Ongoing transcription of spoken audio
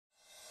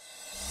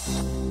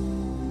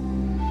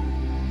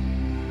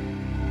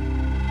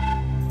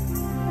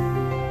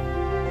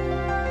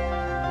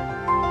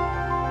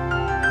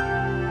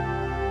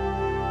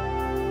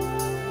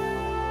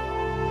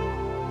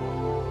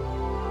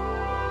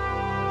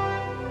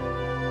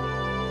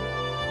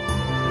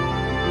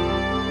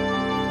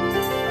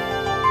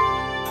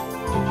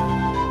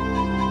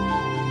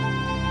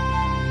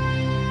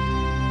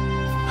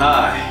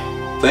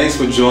Hi, thanks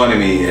for joining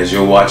me as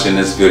you're watching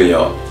this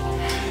video.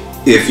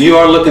 If you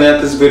are looking at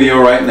this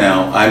video right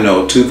now, I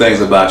know two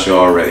things about you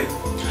already.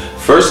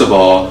 First of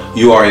all,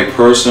 you are a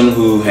person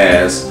who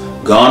has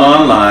gone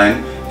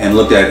online and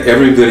looked at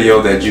every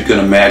video that you can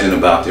imagine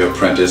about The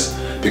Apprentice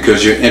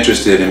because you're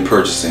interested in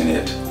purchasing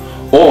it.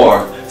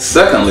 Or,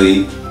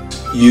 secondly,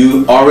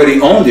 you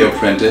already own The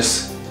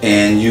Apprentice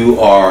and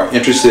you are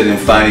interested in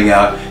finding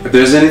out if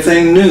there's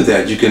anything new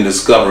that you can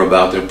discover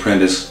about The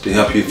Apprentice to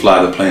help you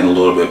fly the plane a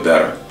little bit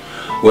better.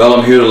 Well,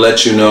 I'm here to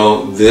let you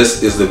know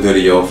this is the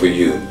video for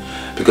you.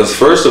 Because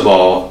first of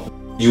all,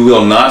 you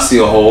will not see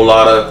a whole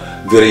lot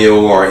of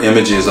video or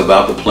images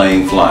about the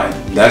plane flying.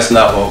 That's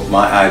not what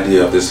my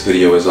idea of this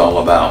video is all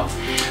about.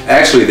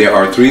 Actually, there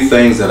are three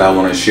things that I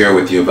want to share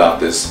with you about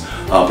this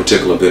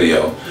particular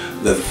video.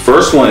 The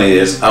first one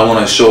is I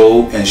want to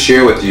show and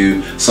share with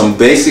you some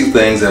basic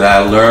things that I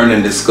learned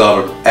and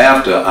discovered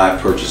after I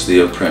purchased The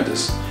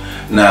Apprentice.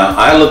 Now,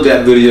 I looked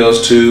at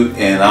videos too,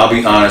 and I'll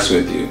be honest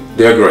with you,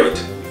 they're great.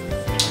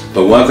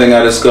 But one thing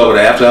I discovered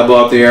after I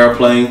bought the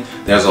airplane,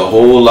 there's a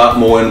whole lot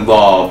more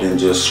involved in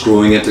just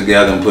screwing it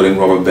together and putting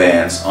rubber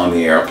bands on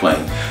the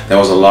airplane. There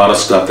was a lot of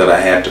stuff that I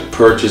had to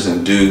purchase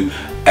and do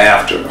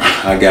after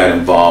I got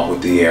involved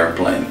with the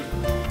airplane.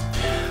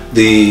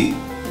 The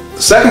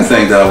second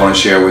thing that I want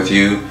to share with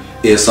you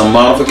is some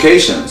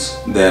modifications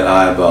that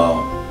I've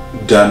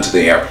done to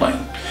the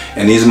airplane.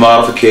 And these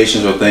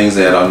modifications are things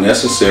that are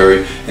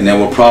necessary and that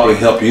will probably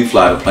help you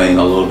fly the plane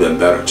a little bit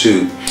better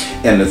too.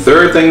 And the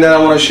third thing that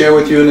I want to share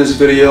with you in this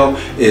video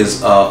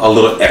is a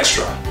little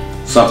extra.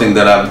 Something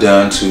that I've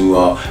done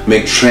to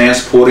make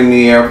transporting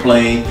the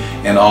airplane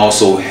and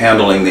also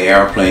handling the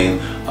airplane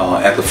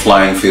at the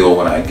flying field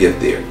when I get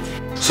there.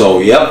 So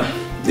yep,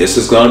 this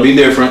is going to be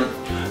different.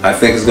 I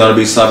think it's going to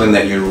be something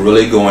that you're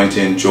really going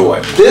to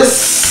enjoy.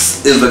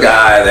 This is the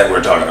guy that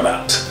we're talking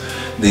about,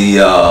 the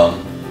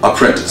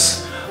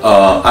Apprentice.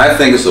 I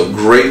think it's a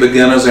great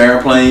beginner's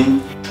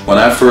airplane. When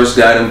I first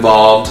got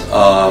involved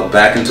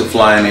back into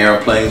flying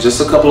airplanes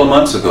just a couple of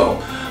months ago,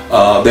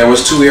 there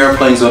was two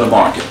airplanes on the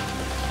market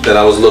that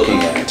I was looking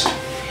at.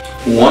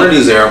 One of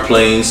these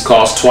airplanes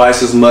cost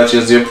twice as much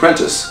as the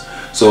Apprentice.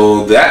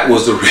 So that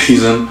was the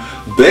reason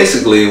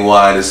basically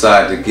why I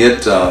decided to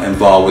get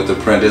involved with the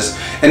Apprentice.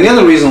 And the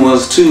other reason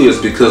was too is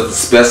because the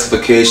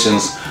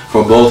specifications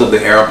for both of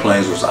the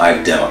airplanes was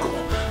identical.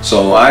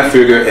 So I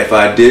figured if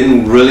I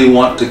didn't really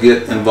want to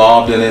get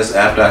involved in this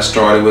after I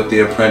started with the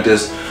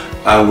Apprentice,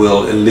 I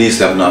will at least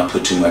have not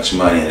put too much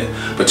money in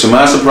it. But to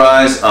my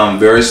surprise, I'm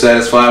very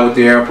satisfied with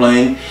the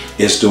airplane.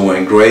 It's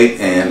doing great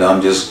and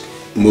I'm just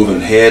moving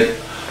ahead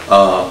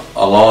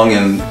along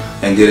and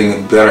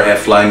getting better at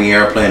flying the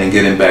airplane and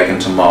getting back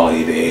into model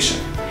aviation.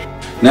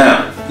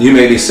 Now, you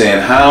may be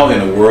saying, how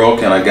in the world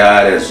can a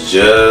guy that's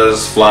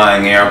just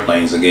flying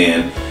airplanes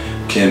again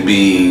can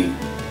be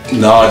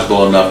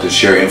knowledgeable enough to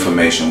share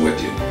information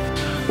with you?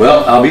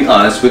 Well, I'll be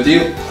honest with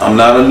you, I'm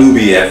not a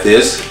newbie at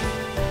this.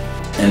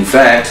 In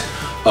fact,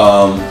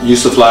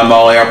 used to fly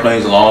model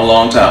airplanes a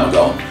long time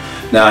ago.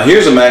 Now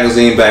here's a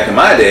magazine back in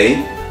my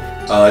day.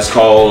 It's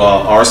called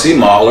RC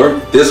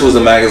Modeler. This was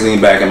a magazine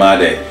back in my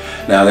day.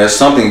 Now there's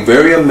something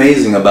very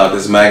amazing about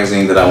this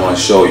magazine that I want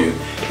to show you.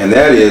 And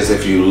that is,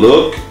 if you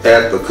look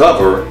at the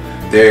cover,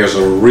 there's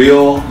a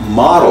real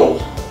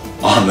model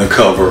on the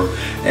cover.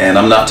 And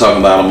I'm not talking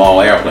about a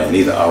model airplane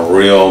either, a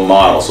real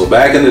model. So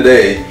back in the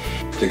day,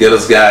 to get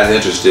us guys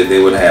interested,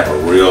 they would have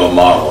a real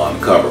model on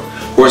the cover.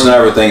 Of course, not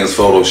everything is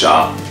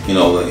Photoshop. You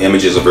know, the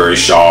images are very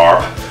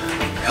sharp,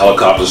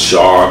 helicopters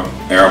sharp,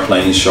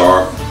 airplanes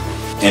sharp,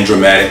 in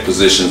dramatic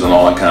positions and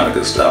all that kind of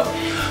good stuff.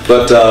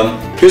 But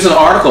here's an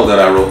article that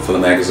I wrote for the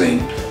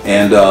magazine.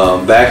 And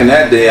back in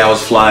that day, I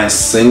was flying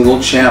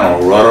single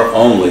channel, rudder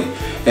only.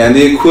 And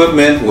the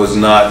equipment was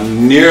not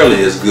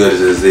nearly as good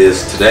as it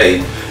is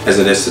today.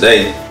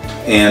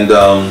 And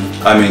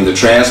I mean, the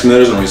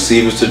transmitters and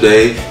receivers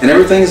today, and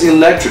everything is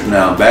electric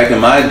now. Back in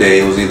my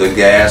day, it was either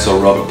gas or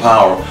rubber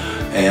power.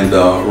 And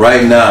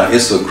right now,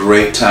 it's a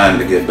great time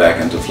to get back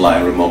into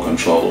flying remote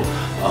control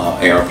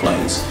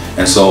airplanes.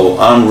 And so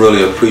I'm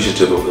really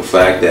appreciative of the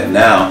fact that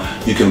now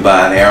you can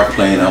buy an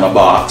airplane on a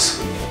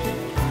box,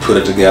 put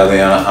it together in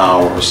an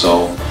hour or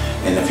so,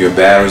 and if your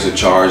batteries are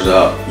charged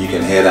up, you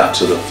can head out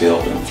to the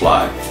field and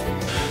fly.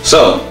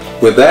 So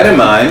with that in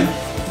mind,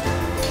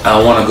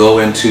 I want to go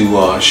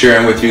into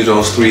sharing with you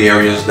those three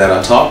areas that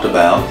I talked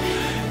about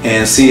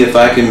and see if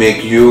I can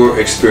make your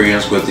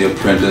experience with the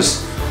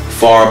Apprentice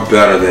far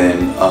better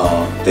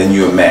than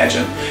you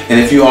imagine. And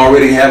if you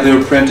already have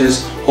the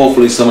Apprentice,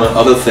 hopefully some of the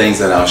other things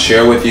that I'll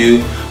share with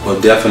you will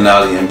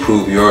definitely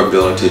improve your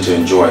ability to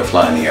enjoy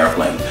flying the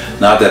airplane.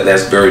 Not that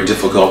that's very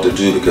difficult to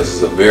do, because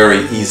it's a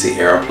very easy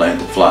airplane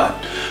to fly.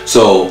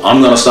 So I'm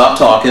going to stop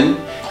talking.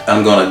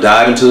 I'm going to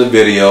dive into the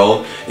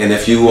video, and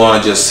if you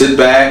want to just sit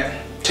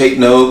back, take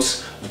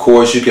notes, of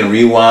course you can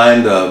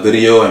rewind the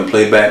video and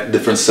play back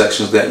different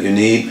sections that you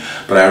need.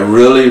 But I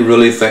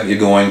really think you're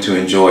going to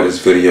enjoy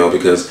this video,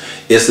 because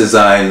it's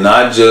designed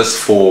not just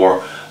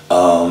for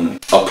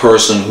a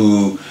person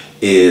who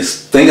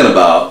is thinking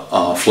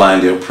about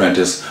flying the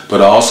Apprentice, but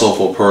also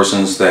for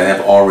persons that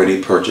have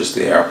already purchased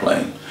the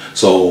airplane.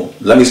 So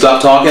let me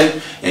stop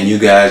talking, and you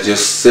guys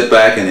just sit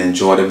back and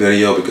enjoy the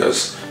video,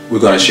 because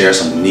we're going to share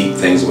some neat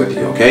things with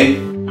you, okay?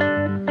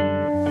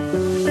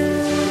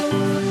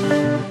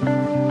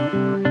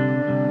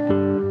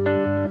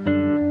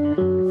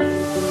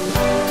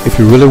 If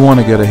you really want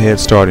to get a head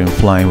start in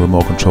flying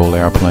remote control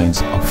airplanes,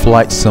 a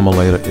flight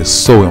simulator is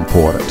so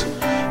important.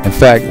 In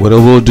fact, what it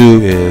will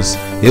do is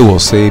it will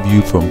save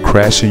you from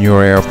crashing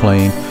your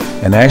airplane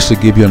and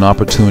actually give you an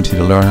opportunity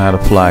to learn how to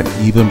fly it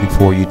even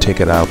before you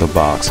take it out of the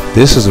box.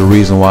 This is the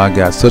reason why I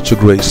got such a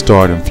great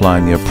start in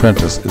flying the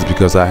Apprentice, is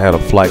because I had a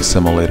flight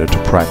simulator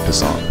to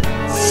practice on.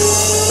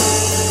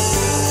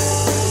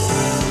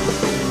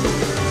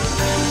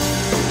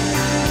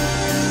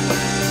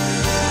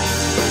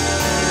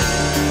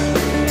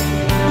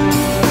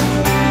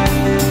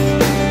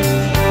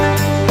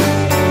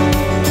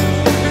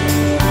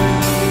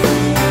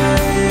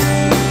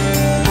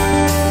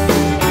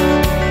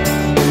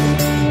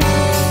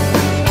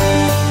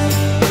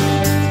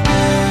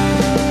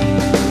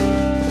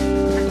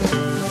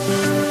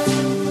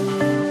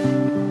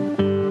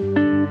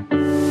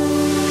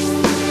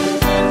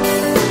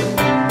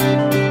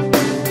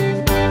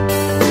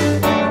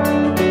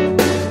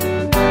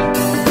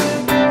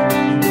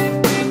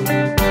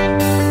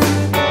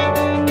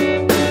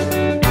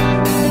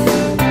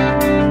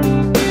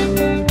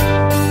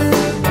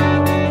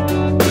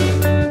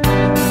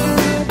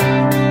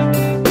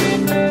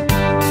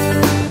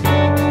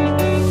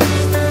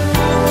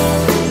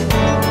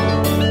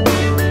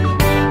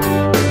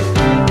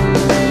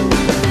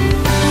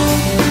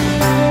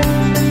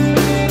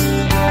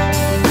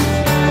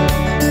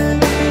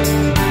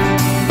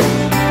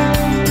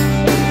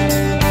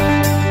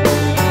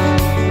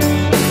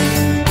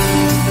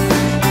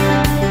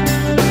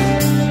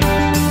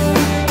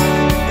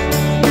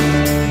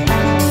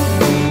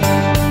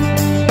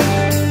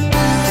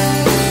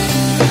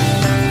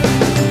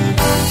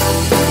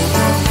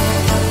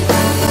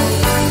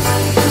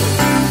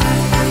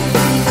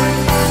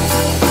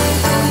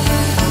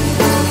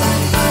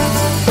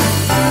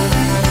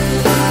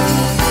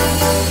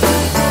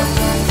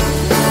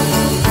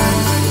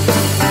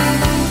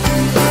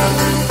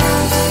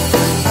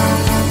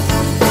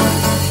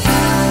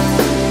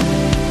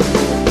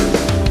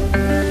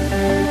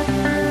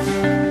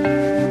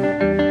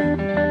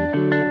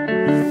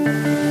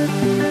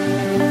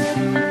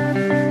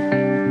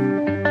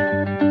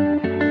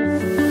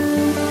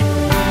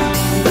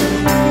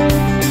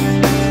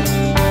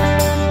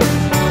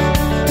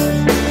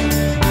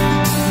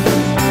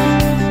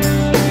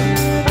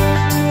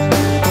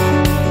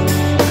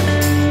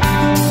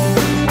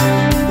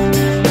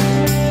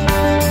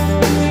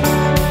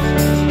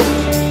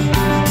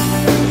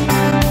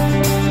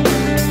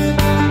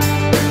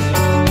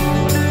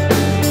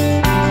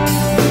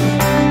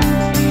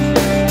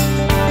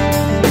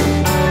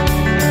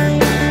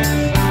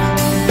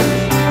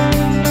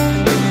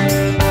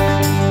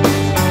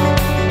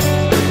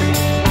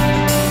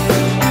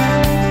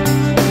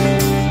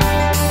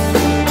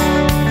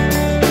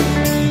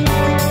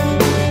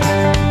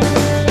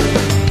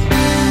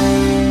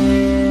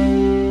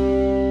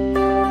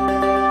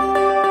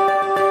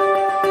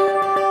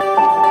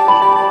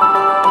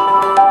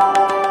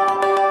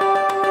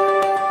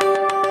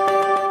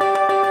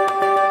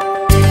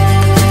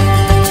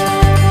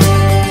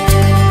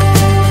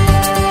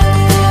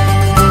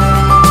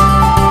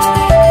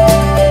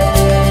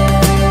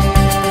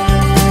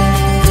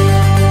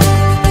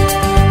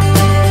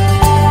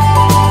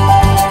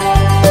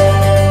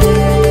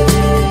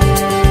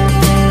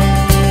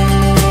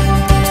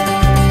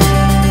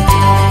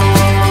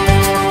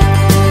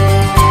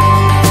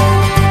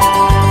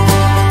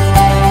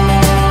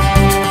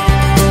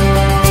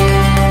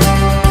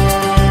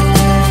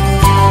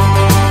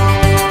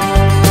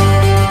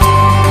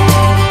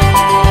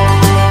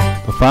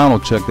 final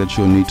check that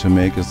you'll need to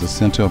make is the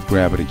center of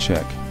gravity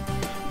check.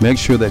 Make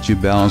sure that you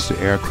balance the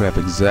aircraft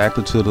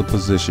exactly to the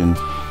position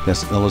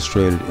that's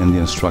illustrated in the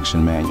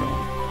instruction manual.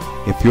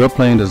 If your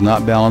plane does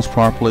not balance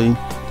properly,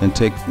 then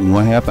take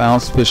 1/2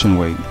 ounce fishing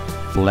weight,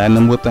 flatten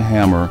them with the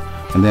hammer,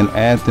 and then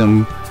add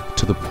them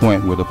to the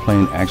point where the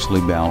plane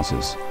actually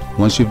balances.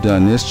 Once you've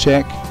done this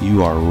check,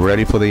 you are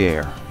ready for the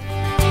air.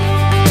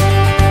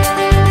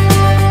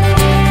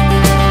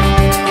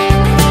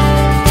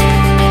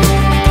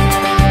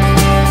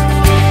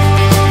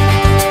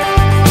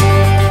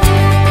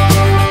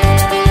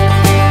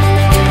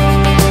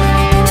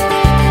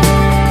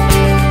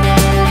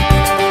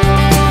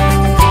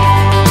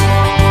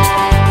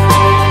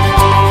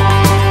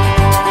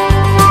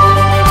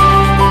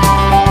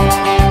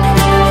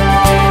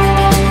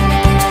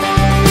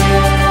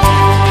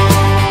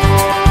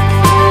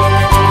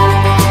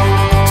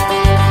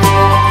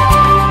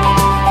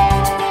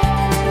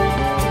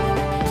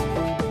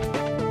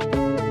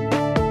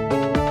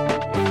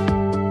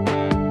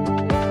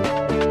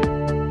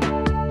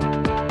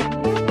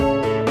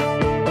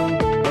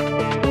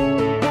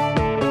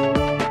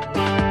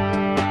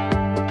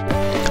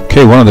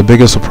 Okay, one of the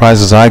biggest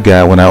surprises I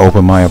got when I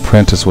opened my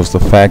Apprentice was the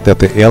fact that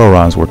the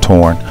ailerons were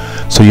torn.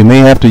 So you may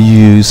have to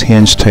use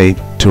hinge tape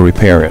to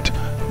repair it.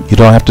 You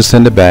don't have to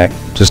send it back,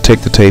 just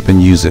take the tape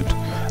and use it.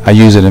 I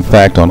use it in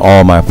fact on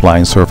all my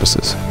flying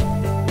surfaces.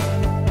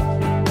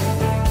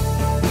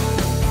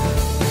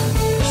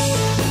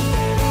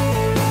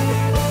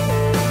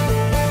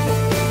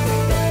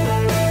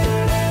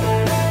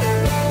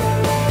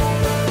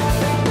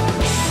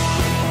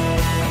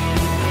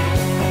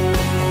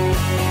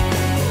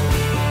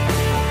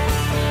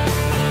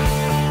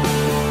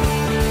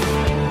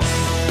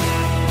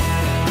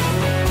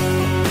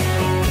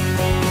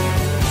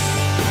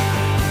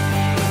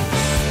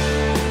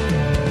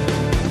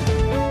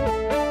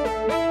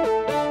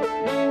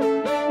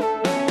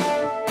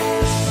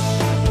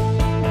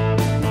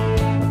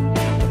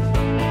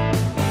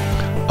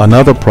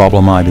 Another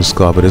problem I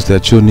discovered is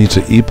that you'll need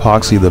to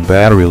epoxy the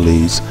battery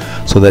leads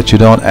so that you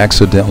don't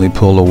accidentally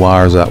pull the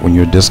wires out when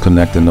you're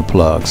disconnecting the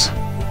plugs.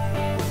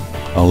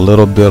 A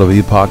little bit of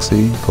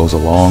epoxy goes a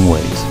long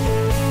ways.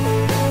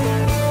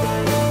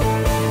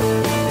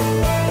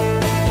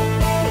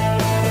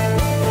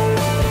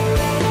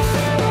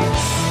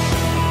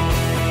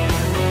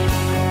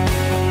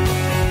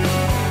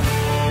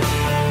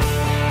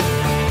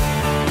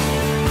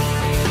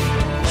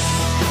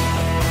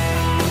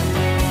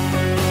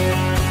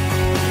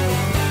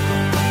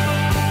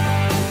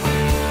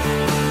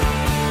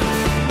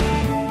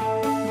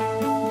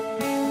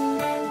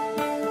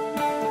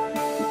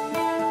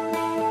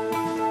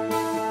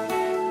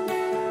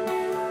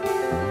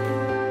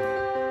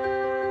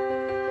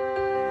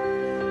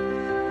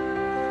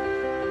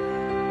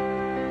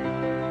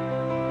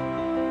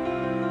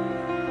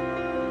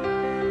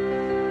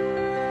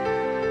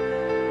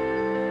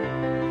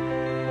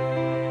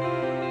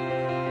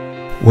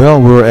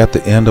 Well, we're at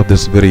the end of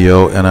this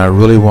video, and I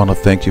really want to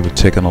thank you for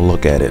taking a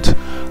look at it.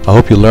 I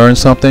hope you learned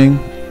something.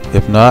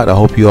 If not, I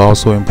hope you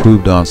also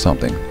improved on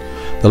something.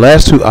 The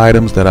last two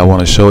items that I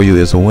want to show you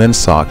is a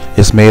Windsock.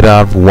 It's made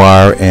out of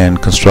wire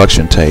and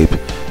construction tape.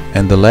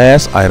 And the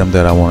last item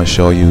that I want to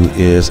show you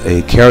is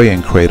a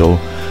carrying cradle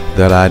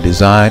that I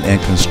designed and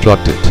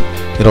constructed.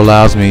 It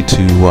allows me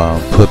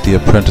to put the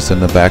Apprentice in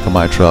the back of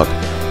my truck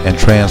and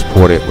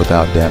transport it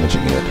without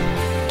damaging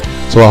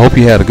it. So I hope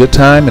you had a good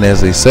time, and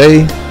as they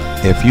say,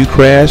 if you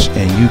crash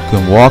and you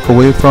can walk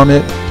away from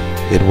it,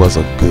 it was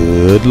a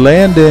good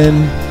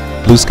landing.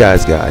 Blue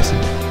skies, guys.